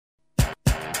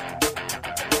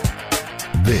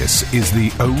This is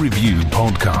the O Review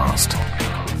podcast.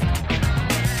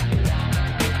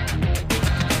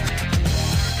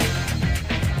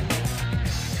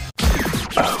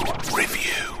 O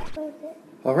Review.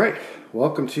 All right,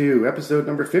 welcome to episode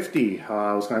number 50.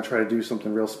 I was going to try to do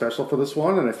something real special for this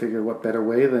one, and I figured what better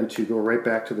way than to go right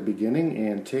back to the beginning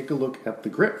and take a look at the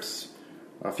grips.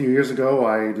 A few years ago,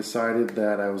 I decided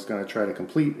that I was going to try to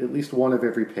complete at least one of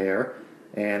every pair,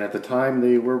 and at the time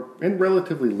they were in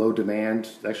relatively low demand.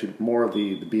 Actually, more of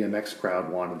the BMX crowd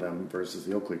wanted them versus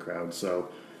the Oakley crowd, so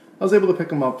I was able to pick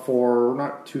them up for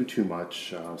not too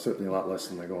much, certainly a lot less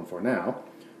than they're going for now,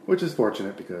 which is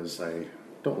fortunate because I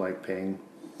don't like paying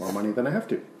more money than I have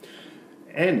to.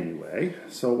 Anyway,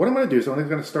 so what I'm going to do is I'm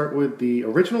going to start with the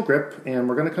original grip, and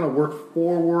we're going to kind of work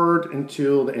forward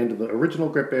until the end of the original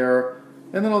grip era,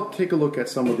 and then I'll take a look at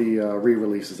some of the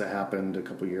re-releases that happened a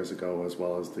couple years ago, as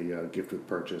well as the gift with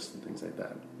purchase and things like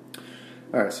that.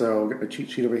 All right, so get the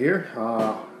cheat sheet over here.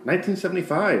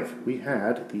 1975, we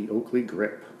had the Oakley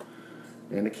grip.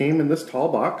 And it came in this tall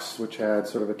box, which had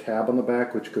sort of a tab on the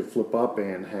back, which could flip up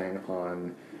and hang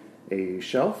on a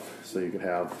shelf. So you could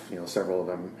have, several of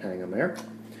them hanging there.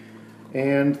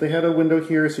 And they had a window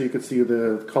here so you could see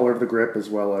the color of the grip as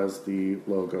well as the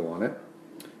logo on it.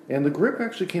 And the grip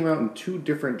actually came out in two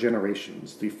different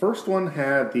generations. The first one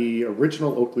had the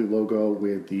original Oakley logo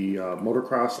with the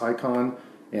motocross icon,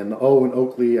 and the O in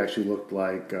Oakley actually looked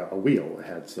like a wheel. It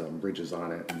had some ridges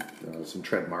on it and some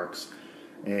tread marks,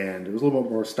 and it was a little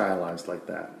bit more stylized like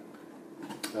that.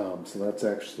 So that's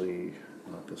actually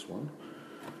not this one.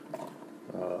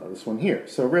 This one here.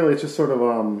 So really it's just sort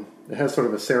of, it has sort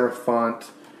of a serif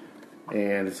font,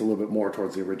 and it's a little bit more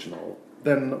towards the original.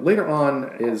 Then later on,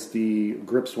 as the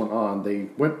grips went on, they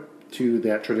went to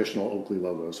that traditional Oakley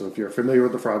logo. So if you're familiar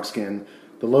with the frog skin,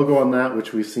 the logo on that,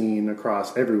 which we've seen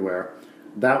across everywhere,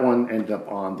 that one ended up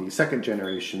on the second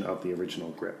generation of the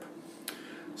original grip.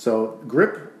 So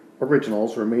grip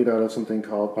originals were made out of something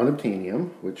called unobtainium,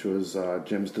 which was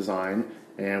Jim's design,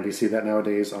 and we see that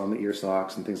nowadays on the ear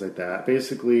socks and things like that.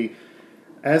 Basically,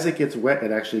 as it gets wet, it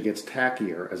actually gets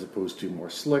tackier as opposed to more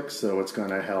slick, so it's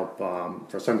going to help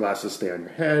for sunglasses stay on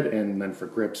your head, and then for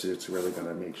grips, it's really going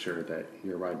to make sure that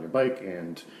you're riding your bike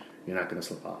and you're not going to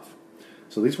slip off.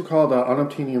 So these were called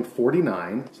unobtainium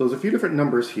 49. So there's a few different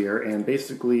numbers here, and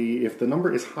basically, if the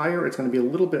number is higher, it's going to be a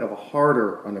little bit of a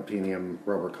harder unobtainium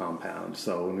rubber compound.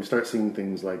 So when we start seeing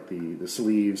things like the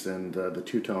sleeves and the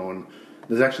two-tone,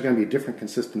 there's actually going to be a different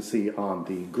consistency on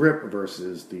the grip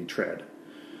versus the tread.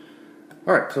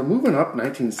 All right, so moving up,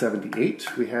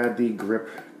 1978, we had the Grip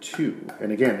 2.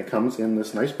 And again, it comes in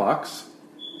this nice box,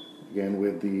 again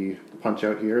with the punch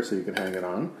out here so you can hang it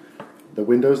on. The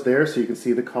window's there so you can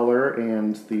see the color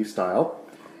and the style.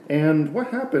 And what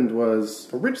happened was,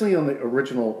 originally on the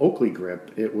original Oakley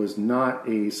grip, it was not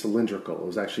a cylindrical. It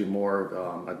was actually more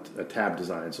a tab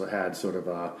design. So it had sort of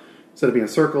a, instead of being a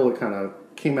circle, it kind of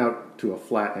came out to a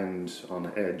flat end on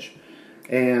the edge.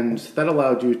 And that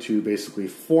allowed you to basically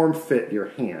form-fit your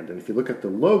hand. And if you look at the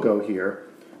logo here,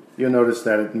 you'll notice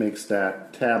that it makes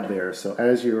that tab there. So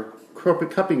as you're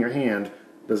cupping your hand,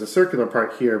 there's a circular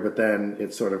part here, but then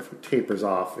it sort of tapers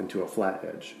off into a flat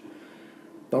edge.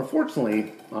 Now,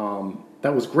 unfortunately,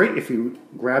 that was great if you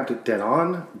grabbed it dead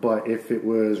on, but if it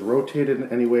was rotated in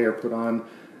any way or put on,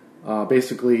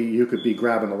 basically you could be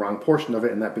grabbing the wrong portion of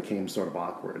it, and that became sort of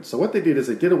awkward. So what they did is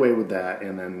they did away with that,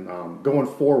 and then going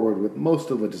forward with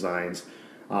most of the designs,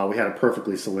 we had a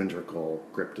perfectly cylindrical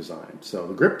grip design. So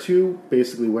the Grip 2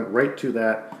 basically went right to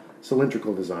that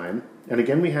cylindrical design. And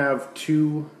again, we have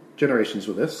two generations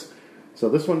with this. So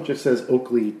this one just says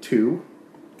Oakley 2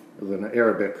 with an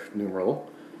Arabic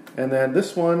numeral. And then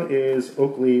this one is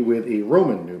Oakley with a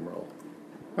Roman numeral.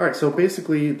 Alright, so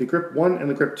basically the Grip 1 and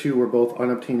the Grip 2 were both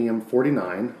unobtainium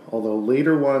 49, although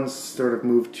later ones sort of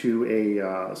moved to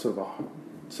a sort of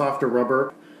a softer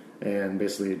rubber, and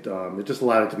basically it just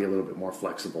allowed it to be a little bit more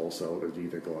flexible, so it would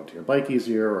either go onto your bike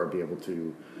easier or be able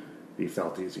to be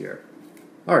felt easier.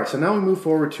 Alright, so now we move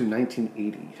forward to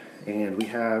 1980, and we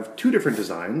have two different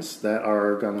designs that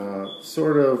are going to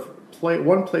sort of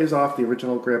one plays off the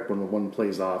original grip and one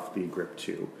plays off the Grip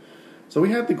 2. So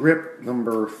we have the Grip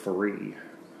number 3.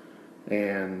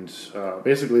 And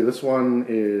basically this one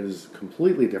is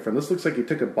completely different. This looks like you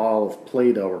took a ball of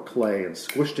Play-Doh or clay and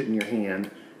squished it in your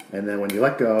hand, and then when you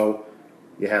let go,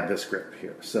 you have this grip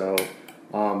here. So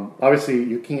obviously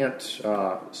you can't,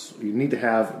 you need to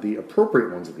have the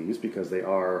appropriate ones of these because they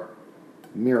are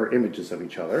mirror images of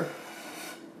each other.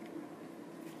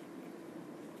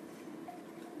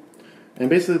 And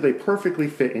basically they perfectly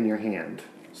fit in your hand.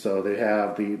 So they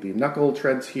have the knuckle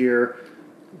treads here,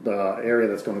 the area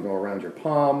that's going to go around your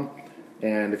palm,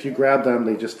 And if you grab them,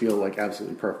 they just feel like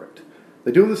absolutely perfect.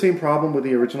 They do have the same problem with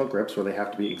the original grips where they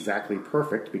have to be exactly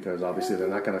perfect because obviously they're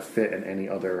not going to fit in any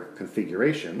other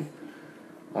configuration.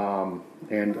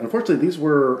 And unfortunately, these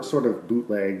were sort of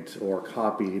bootlegged or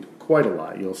copied quite a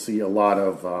lot. You'll see a lot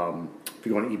of, if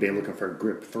you go on eBay looking for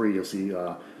grip 3, you'll see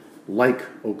like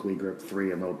Oakley grip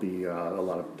 3, and there'll be a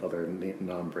lot of other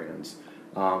non-brands.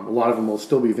 A lot of them will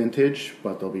still be vintage,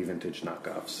 but they'll be vintage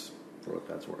knockoffs for what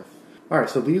that's worth. All right,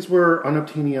 so these were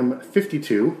unobtainium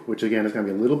 52, which again is going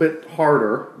to be a little bit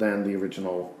harder than the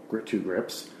original Grit 2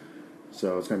 grips.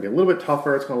 So it's going to be a little bit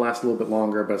tougher, it's going to last a little bit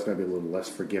longer, but it's going to be a little less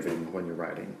forgiving when you're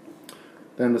riding.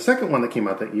 Then the second one that came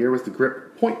out that year was the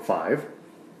Grip 0.5,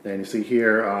 and you see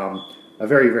here a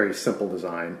very, very simple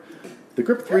design. The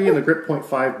Grip 3 and the Grip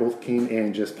 0.5 both came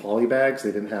in just poly bags.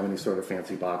 They didn't have any sort of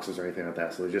fancy boxes or anything like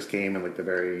that, so they just came in like the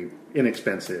very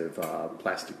inexpensive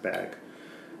plastic bag.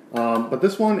 But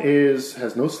this one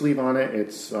has no sleeve on it.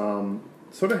 It's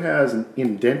sort of has an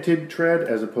indented tread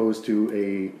as opposed to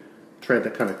a tread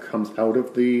that kind of comes out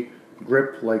of the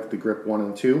grip like the Grip 1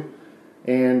 and 2.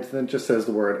 And then it just says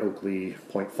the word Oakley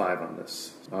 0.5 on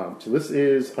this. So this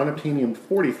is unobtainium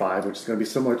 45, which is going to be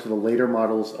similar to the later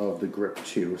models of the Grip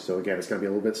 2. So again, it's going to be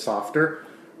a little bit softer,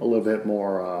 a little bit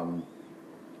more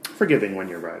forgiving when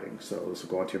you're riding. So this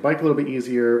will go onto your bike a little bit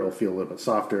easier. It'll feel a little bit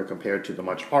softer compared to the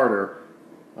much harder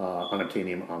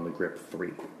unobtainium on the Grip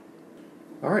 3.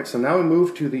 Alright, so now we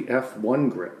move to the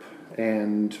F1 grip.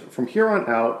 And from here on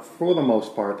out, for the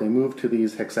most part, they moved to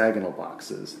these hexagonal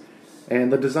boxes.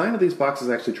 And the design of these boxes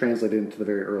actually translated into the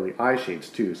very early eye shades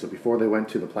too. So before they went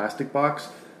to the plastic box,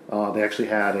 they actually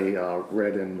had a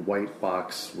red and white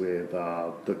box with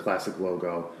the classic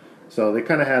logo. So they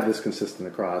kind of had this consistent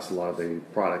across a lot of the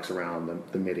products around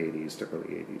the mid-80s to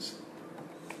early 80s.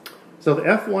 So the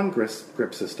F1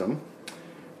 grip system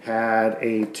had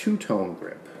a two-tone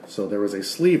grip. So there was a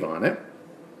sleeve on it.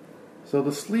 So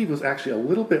the sleeve was actually a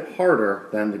little bit harder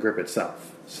than the grip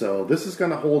itself. So this is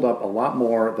going to hold up a lot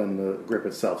more than the grip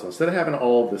itself. So instead of having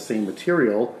all of the same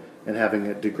material and having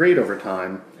it degrade over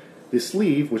time, the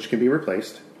sleeve, which can be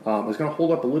replaced, is going to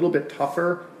hold up a little bit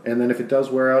tougher, and then if it does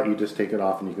wear out, you just take it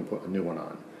off and you can put a new one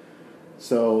on.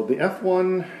 So the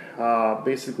F1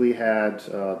 basically had,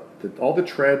 all the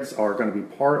treads are going to be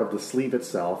part of the sleeve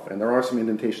itself, and there are some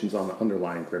indentations on the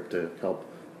underlying grip to help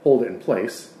hold it in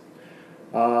place.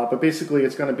 But basically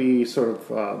it's going to be sort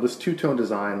of this two-tone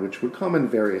design, which would come in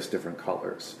various different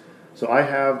colors. So I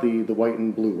have the white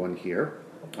and blue one here,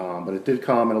 but it did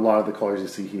come in a lot of the colors you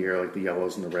see here, like the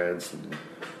yellows and the reds and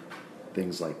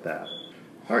things like that.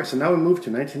 Alright, so now we move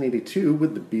to 1982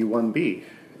 with the B1B.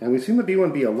 And we've seen the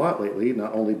B1B a lot lately,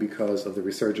 not only because of the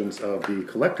resurgence of the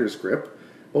collector's grip,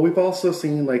 but we've also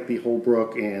seen like the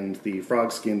Holbrook and the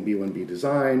Frogskin B1B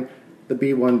design, the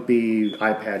B1B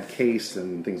iPad case,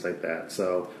 and things like that.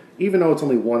 So even though it's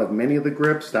only one of many of the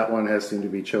grips, that one has seemed to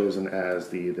be chosen as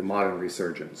the modern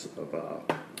resurgence of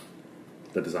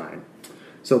the design.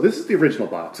 So this is the original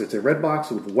box. It's a red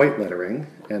box with white lettering,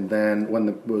 and then when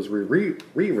it was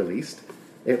re-released,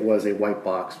 it was a white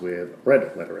box with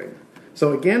red lettering.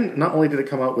 So again, not only did it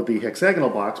come out with the hexagonal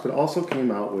box, but also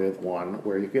came out with one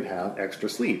where you could have extra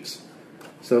sleeves.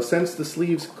 So since the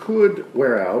sleeves could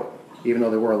wear out, even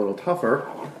though they were a little tougher,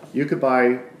 you could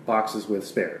buy boxes with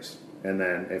spares. And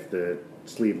then if the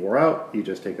sleeve wore out, you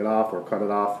just take it off or cut it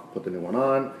off, put the new one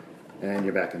on, and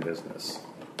you're back in business.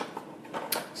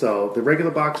 So the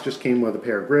regular box just came with a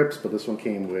pair of grips, but this one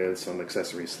came with some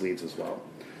accessory sleeves as well.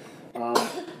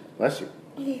 Bless you.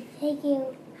 Thank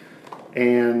you.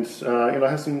 And it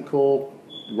has some cool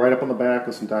write-up on the back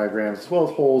with some diagrams, as well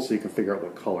as holes so you can figure out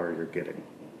what color you're getting.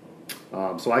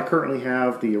 So I currently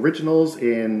have the originals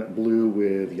in blue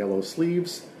with yellow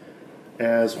sleeves,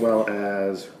 as well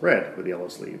as red with yellow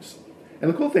sleeves. And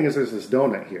the cool thing is there's this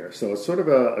donut here. So it's sort of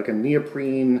like a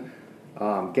neoprene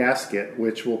gasket,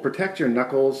 which will protect your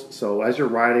knuckles. So as you're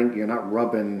riding, you're not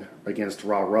rubbing against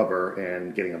raw rubber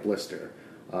and getting a blister.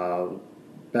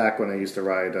 Back when I used to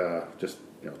ride just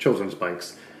children's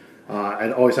bikes,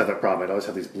 I'd always have that problem. I'd always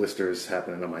have these blisters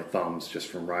happening on my thumbs just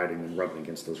from riding and rubbing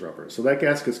against those rubbers. So that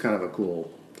gasket's kind of a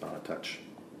cool touch.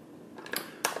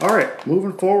 Alright,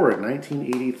 moving forward,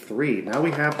 1983. Now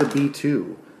we have the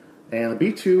B2. And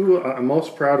the B2, I'm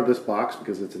most proud of this box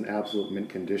because it's in absolute mint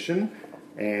condition.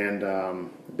 And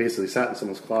basically sat in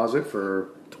someone's closet for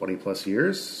 20 plus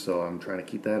years. So I'm trying to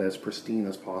keep that as pristine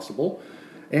as possible.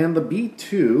 And the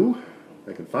B2, if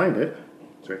I can find it,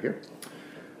 it's right here.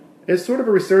 It's sort of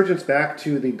a resurgence back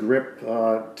to the Grip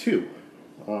 2.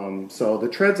 So the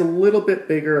tread's a little bit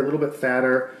bigger, a little bit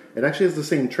fatter. It actually has the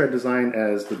same tread design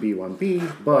as the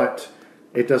B1B, but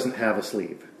it doesn't have a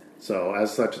sleeve. So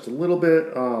as such, it's a little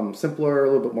bit simpler, a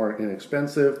little bit more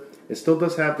inexpensive. It still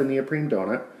does have the neoprene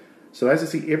donut. So as you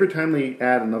see, every time they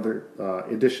add another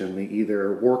edition, they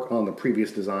either work on the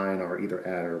previous design or either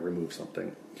add or remove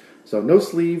something. So no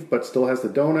sleeve, but still has the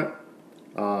donut.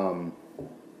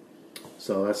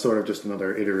 So that's sort of just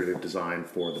another iterative design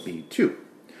for the B2.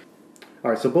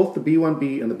 All right, so both the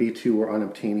B1B and the B2 were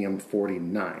unobtainium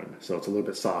 49, so it's a little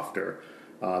bit softer.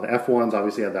 The F1s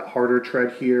obviously have that harder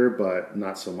tread here, but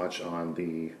not so much on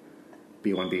the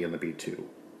B1B and the B2.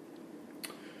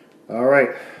 All right,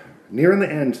 nearing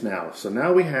the end now. So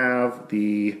now we have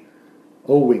the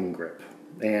O-wing grip.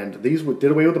 And these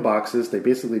did away with the boxes. They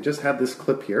basically just had this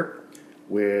clip here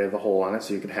with a hole on it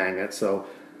so you could hang it. So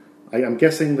I'm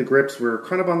guessing the grips were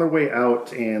kind of on their way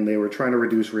out and they were trying to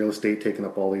reduce real estate, taking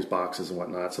up all these boxes and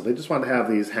whatnot. So they just wanted to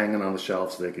have these hanging on the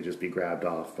shelf so they could just be grabbed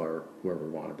off or whoever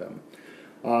wanted them.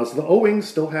 So the O-wings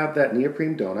still have that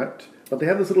neoprene donut, but they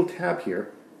have this little tab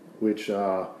here, which,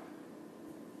 to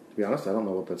be honest, I don't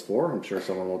know what that's for. I'm sure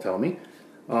someone will tell me.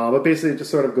 But basically it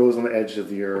just sort of goes on the edge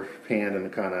of your hand and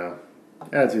it kind of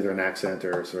adds either an accent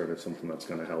or sort of something that's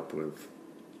going to help with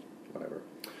whatever.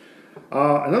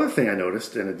 Another thing I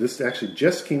noticed, and this actually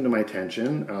just came to my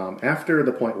attention after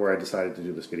the point where I decided to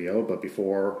do this video, but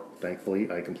before, thankfully,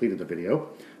 I completed the video,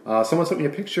 someone sent me a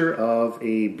picture of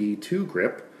a B2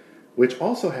 grip, which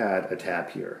also had a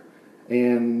tab here.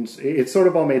 And it sort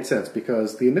of all made sense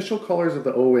because the initial colors of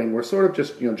the O-wing were sort of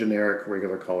just, generic,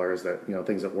 regular colors that,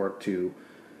 things that weren't too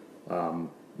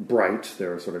bright. They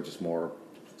were sort of just more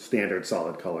standard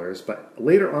solid colors. But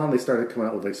later on, they started coming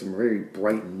out with like some very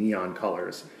bright neon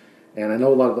colors. And I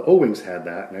know a lot of the O-wings had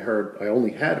that, and I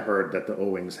only had heard that the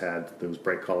O-wings had those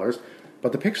bright colors.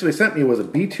 But the picture they sent me was a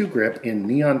B2 grip in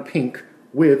neon pink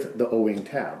with the O-wing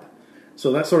tab.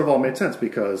 So that sort of all made sense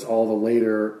because all the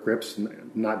later grips,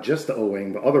 not just the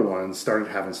O-wing, but other ones, started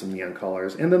having some neon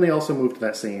colors. And then they also moved to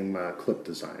that same clip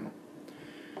design.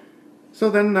 So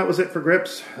then that was it for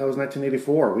grips. That was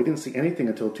 1984. We didn't see anything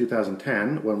until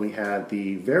 2010 when we had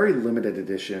the very limited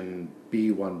edition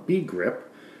B1B grip.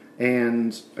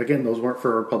 And again, those weren't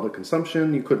for public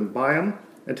consumption. You couldn't buy them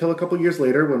until a couple years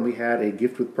later when we had a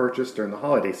gift with purchase during the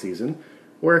holiday season,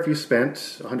 where if you spent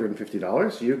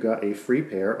 $150, you got a free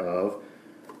pair of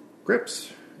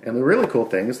grips. And the really cool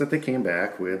thing is that they came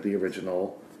back with the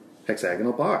original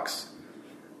hexagonal box.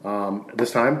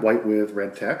 This time, white with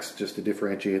red text, just to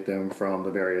differentiate them from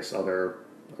the various other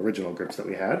original grips that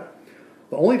we had.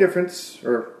 The only difference,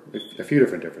 or a few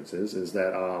different differences, is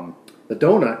that the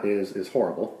donut is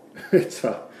horrible. It's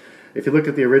if you look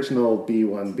at the original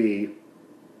B1B,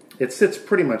 it sits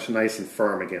pretty much nice and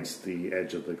firm against the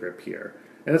edge of the grip here.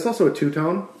 And it's also a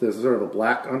two-tone. There's sort of a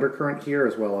black undercurrent here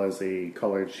as well as a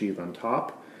colored sheath on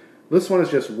top. This one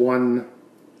is just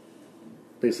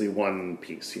basically one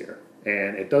piece here.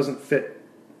 And it doesn't fit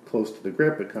close to the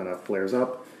grip. It kind of flares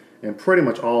up. And pretty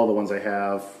much all the ones I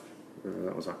have,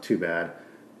 that was not too bad.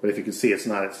 But if you can see, it's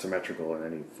not symmetrical in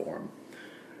any form.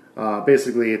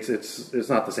 Basically, it's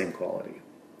not the same quality.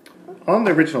 On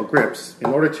the original grips, in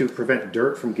order to prevent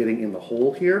dirt from getting in the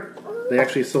hole here, they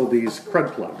actually sold these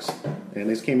crud plugs. And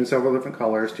these came in several different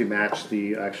colors to match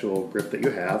the actual grip that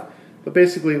you have. But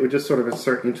basically, it would just sort of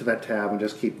insert into that tab and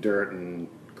just keep dirt and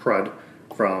crud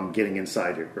from getting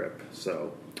inside your grip.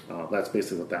 So that's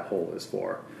basically what that hole is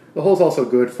for. The hole's also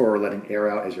good for letting air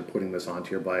out as you're putting this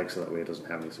onto your bike, so that way it doesn't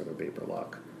have any sort of vapor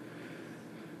lock.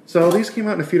 So these came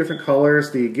out in a few different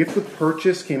colors. The gift with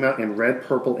purchase came out in red,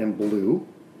 purple, and blue.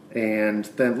 And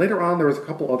then later on, there was a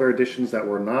couple other editions that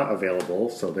were not available.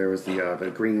 So there was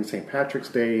the green St. Patrick's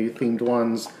Day themed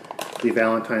ones, the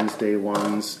Valentine's Day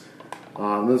ones.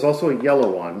 There's also a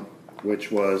yellow one,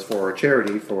 which was for a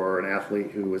charity for an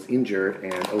athlete who was injured,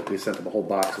 and Oakley sent them a whole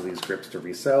box of these grips to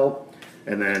resell.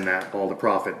 And then all the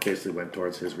profit basically went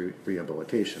towards his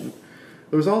rehabilitation.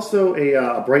 There was also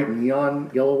a bright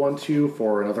neon yellow one, too,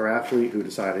 for another athlete who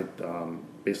decided,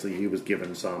 basically he was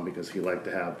given some because he liked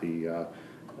to have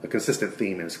a consistent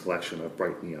theme in his collection of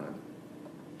bright neon.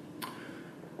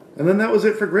 And then that was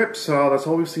it for grips. That's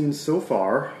all we've seen so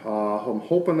far. I'm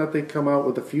hoping that they come out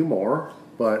with a few more,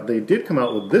 but they did come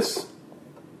out with this,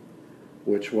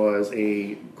 which was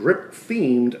a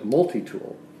grip-themed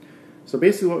multi-tool. So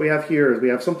basically what we have here is we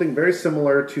have something very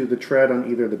similar to the tread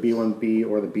on either the B1B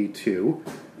or the B2.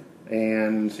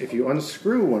 And if you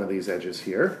unscrew one of these edges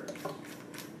here,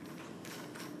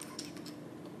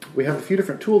 we have a few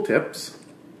different tool tips.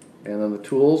 And then the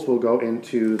tools will go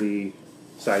into the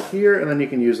side here, and then you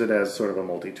can use it as sort of a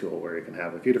multi-tool where you can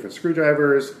have a few different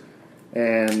screwdrivers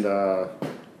and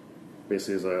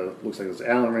basically looks like there's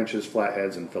Allen wrenches,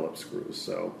 flatheads, and Phillips screws.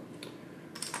 So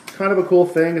kind of a cool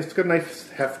thing. It's got a nice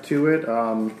heft to it.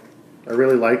 I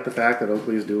really like the fact that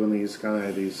Oakley is doing these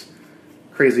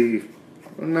crazy,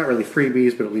 not really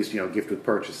freebies, but at least gift with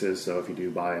purchases. So if you do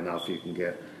buy enough, you can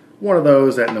get one of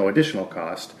those at no additional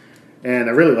cost. And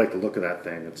I really like the look of that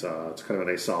thing. It's kind of a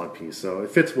nice solid piece. So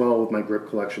it fits well with my grip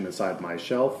collection inside my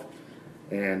shelf,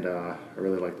 and I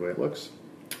really like the way it looks.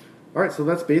 All right, so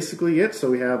that's basically it. So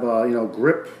we have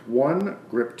grip 1,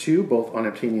 grip 2, both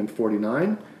unobtainium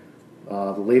 49.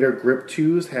 The later grip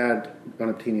 2s had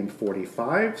unobtainium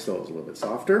 45, so it was a little bit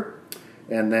softer.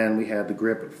 And then we had the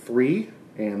grip 3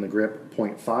 and the grip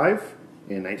 .5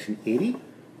 in 1980.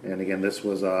 And again, this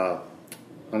was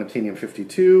unobtainium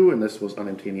 52, and this was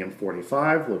unobtainium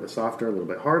 45, a little bit softer, a little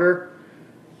bit harder.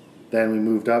 Then we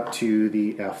moved up to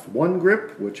the F1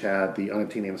 grip, which had the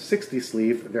unobtainium 60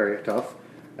 sleeve, very tough,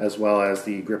 as well as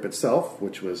the grip itself,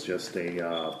 which was just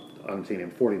a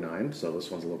unobtainium 49, so this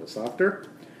one's a little bit softer.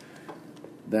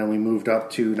 Then we moved up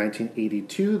to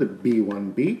 1982, the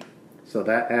B1B. So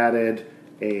that added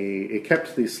it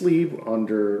kept the sleeve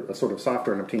under a sort of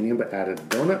softer unobtainium, but added a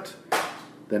donut.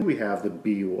 Then we have the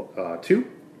B2,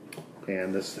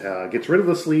 and this gets rid of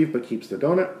the sleeve but keeps the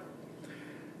donut.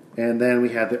 And then we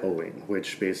had the O-wing,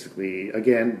 which basically,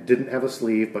 again, didn't have a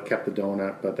sleeve but kept the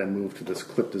donut, but then moved to this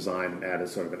clip design and added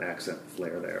sort of an accent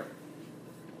flare there.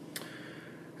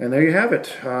 And there you have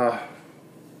it.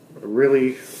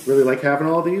 Really like having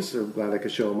all these. I'm glad I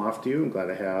could show them off to you. I'm glad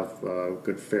I have a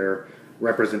good, fair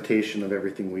representation of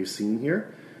everything we've seen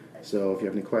here. So if you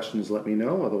have any questions, let me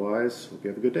know. Otherwise, hope you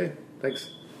have a good day. Thanks.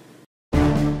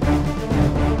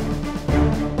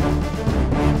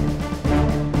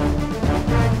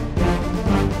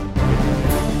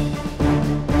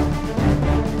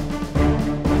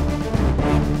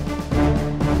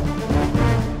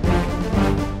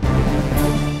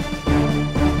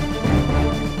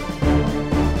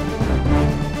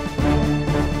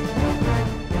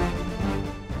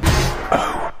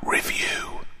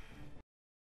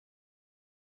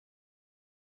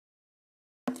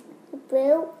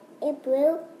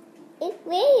 Blue is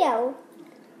yellow.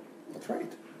 That's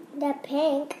right. The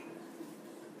pink,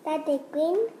 that the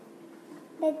green,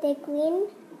 that the green,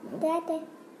 that the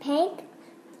pink,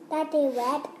 that the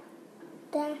red,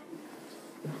 the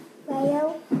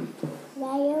yellow,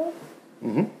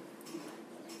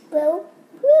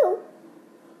 blue,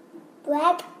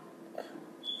 black,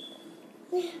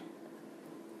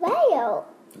 yellow.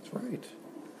 That's right.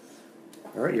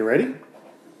 All right, you ready?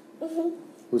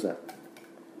 Who's that?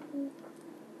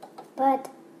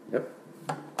 But Yep.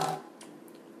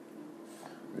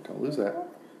 Don't lose that.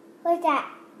 what's that?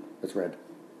 That's red.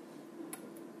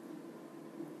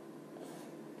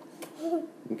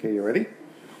 Okay, you ready?